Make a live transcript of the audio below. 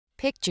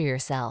Picture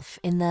yourself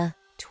in the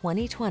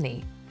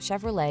 2020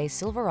 Chevrolet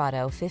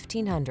Silverado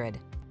 1500.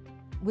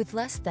 With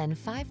less than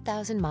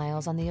 5,000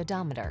 miles on the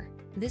odometer,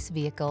 this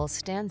vehicle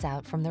stands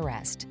out from the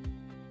rest.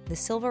 The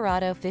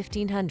Silverado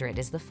 1500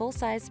 is the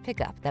full-size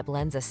pickup that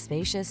blends a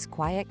spacious,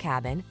 quiet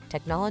cabin,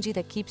 technology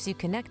that keeps you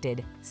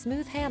connected,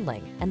 smooth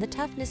handling, and the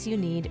toughness you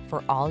need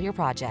for all your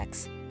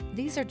projects.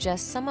 These are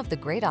just some of the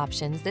great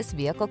options this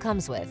vehicle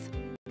comes with: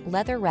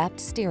 leather-wrapped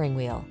steering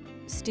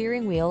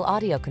wheel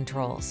audio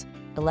controls,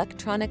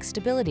 electronic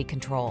stability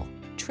control,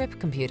 trip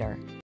computer,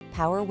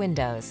 power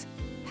windows,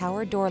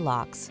 power door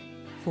locks,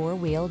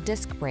 four-wheel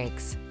disc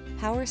brakes,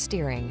 power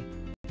steering.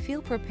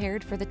 Feel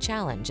prepared for the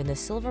challenge in the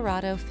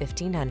Silverado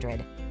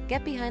 1500.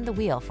 Get behind the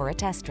wheel for a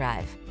test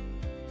drive.